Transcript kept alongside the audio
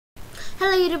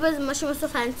Hello YouTubers, Mushroom so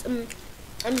fans.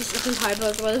 I'm just eating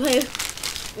Haribo by the way.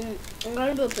 I'm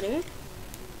gonna be opening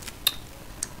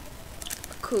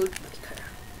a code breaker.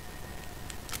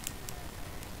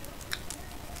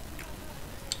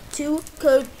 2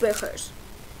 code breakers.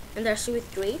 And there's with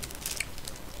 3.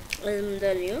 And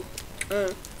then you.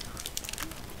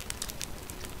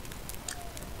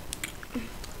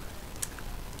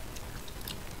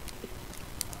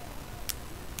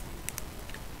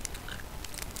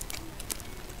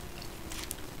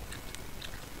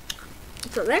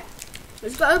 So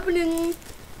let's go opening.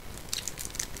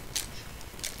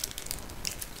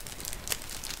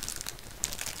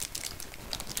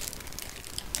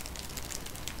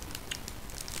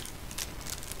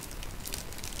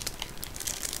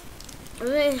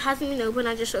 It hasn't been open,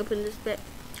 I just opened this bit.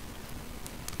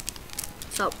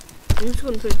 So I'm just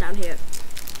gonna put it down here.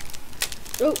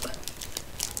 Oh,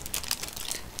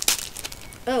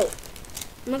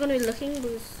 I'm not gonna be looking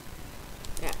because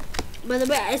yeah. By the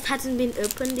way, it hasn't been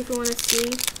opened if you wanna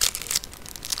see.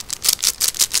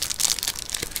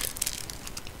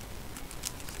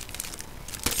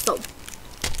 So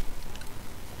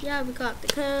yeah, we got the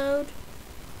code.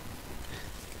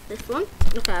 This one.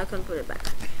 Okay, I can put it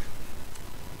back.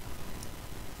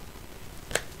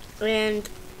 And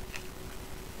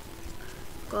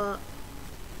got,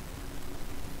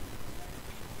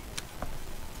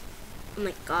 oh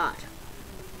my god,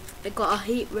 I got a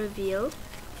heat reveal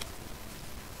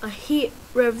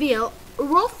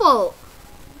ruffle.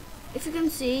 If you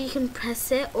can see, you can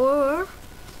press it, or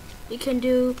you can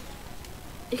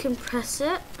press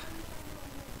it.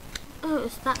 Oh,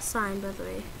 it's that sign by the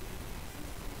way.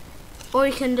 Or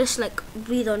you can just like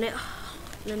breathe on it,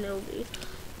 and then it'll be.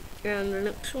 And the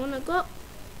next one I got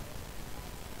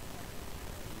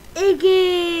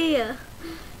Iggy.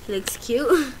 He looks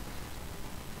cute.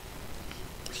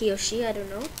 He or she, I don't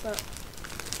know, but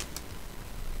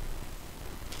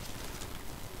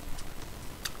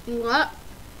we got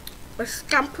a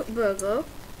Scamp burger.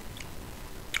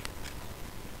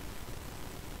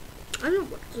 I don't know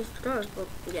what this does, but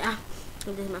yeah,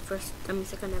 this is my first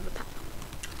second ever pack.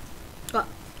 Got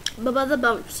Bubba the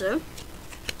Bouncer.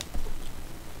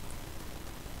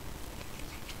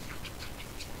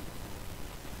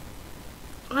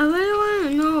 I really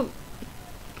want to know.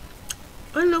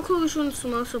 I know which one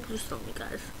smells, so please tell me,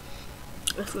 guys.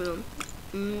 If you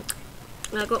know.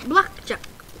 I got Blackjack.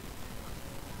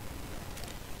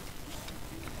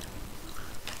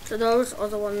 So those are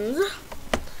the ones.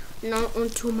 Now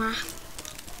onto my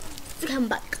second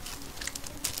bag.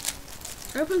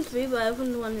 I opened 3, but I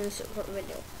opened 1 in a separate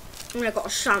video. And I got a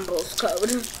Shambles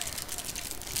code.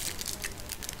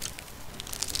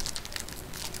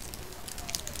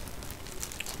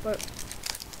 But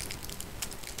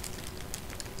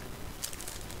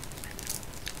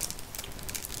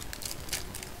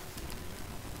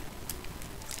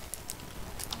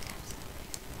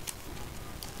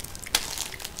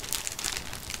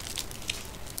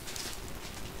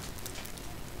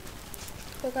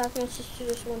my sister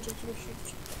just wanted to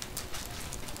shoot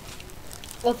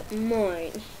of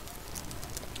mine.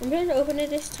 I'm going to open it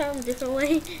this time a different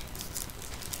way.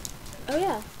 Oh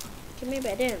yeah, okay, maybe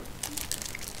I didn't.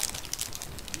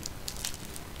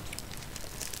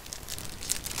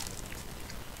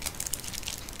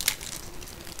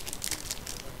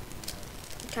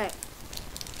 Okay.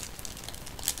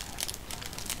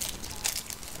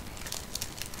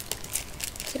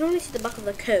 You can only see the back of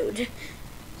the code,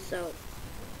 so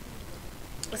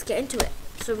let's get into it.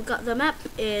 So we got the map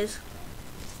is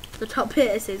the top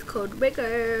here. It says code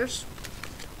breakers,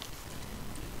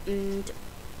 and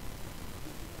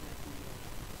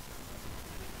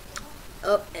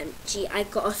OMG, I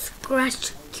got a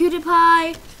scratched cutie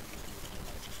pie.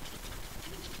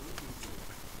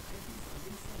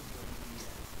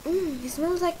 It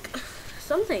smells like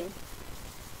something.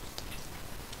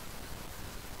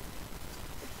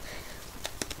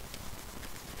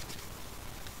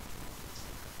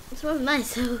 It smells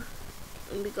nice. So,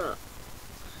 and we got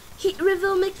Heat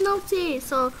Reveal McNulty.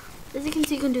 So, as you can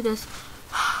see, you can do this.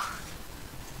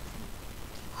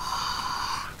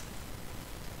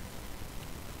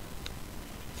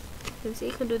 You can see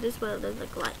you can do this while there's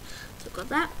like light. So, I got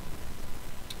that.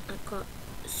 I got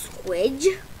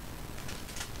Squidge.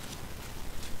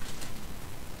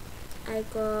 I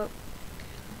got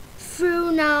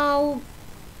Through Now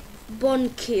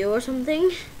Bonky or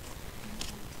something.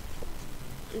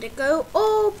 And I go,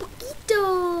 oh,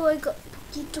 Poquito! I got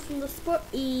Poquito from the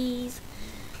Sporties.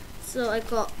 So I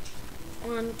got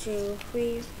 1, 2,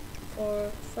 3, 4,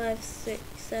 5, 6,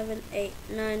 7, 8,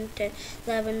 9, 10,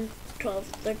 11, 12,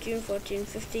 13, 14,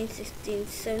 15, 16,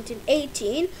 17,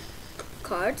 18.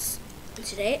 cards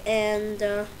today, and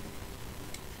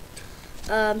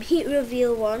heat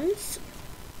reveal ones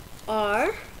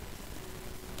are,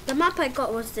 the map I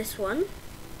got was this one,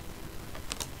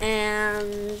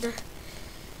 and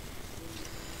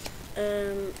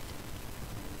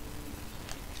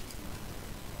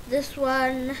this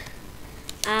one,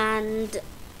 and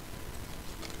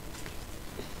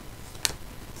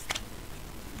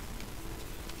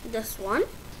this one.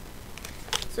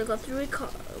 So I got 3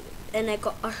 cards, and I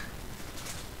got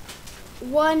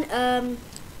one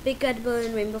big red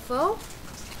balloon rainbow foil,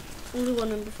 only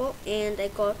one rainbow foil, and I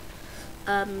got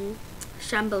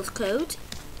Shambles code,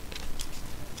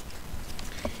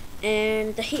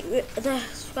 and the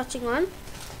scratching one.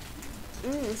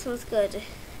 Smells good.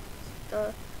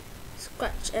 The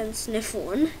scratch and sniff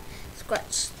one.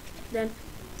 Scratch, then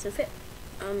sniff it.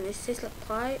 It tastes like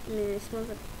pie. I mean, it smells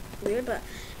like weird, but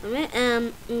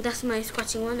and that's my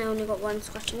scratching one. I only got one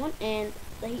scratching one, and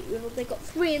the heat reveal, they got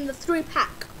 3 in the 3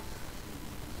 pack.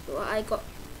 So I got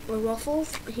a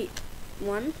Ruffles heat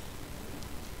one,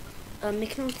 a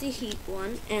McNulty heat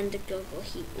one, and the Global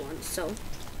heat one. So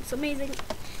it's amazing.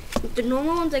 The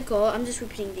normal ones I got, I'm just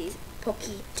repeating these: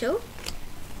 Pokito,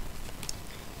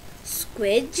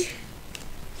 Squidge,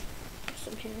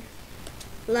 some here,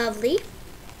 Lovely,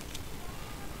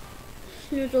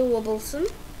 Noodle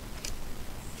Wobbleson,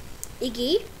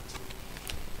 Iggy,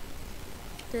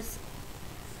 this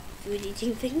food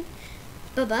eating thing,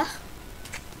 Bubba,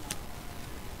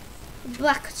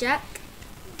 Blackjack,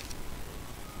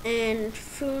 and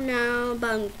Funao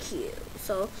Banku.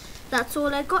 So that's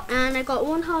all I got, and I got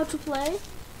one how to play.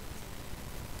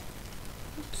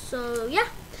 So yeah,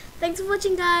 thanks for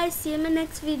watching, guys. See you in my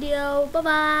next video. Bye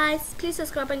bye. Please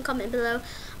subscribe and comment below.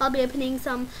 I'll be opening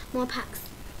some more packs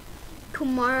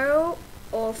tomorrow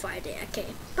or Friday. Okay,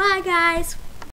 bye guys.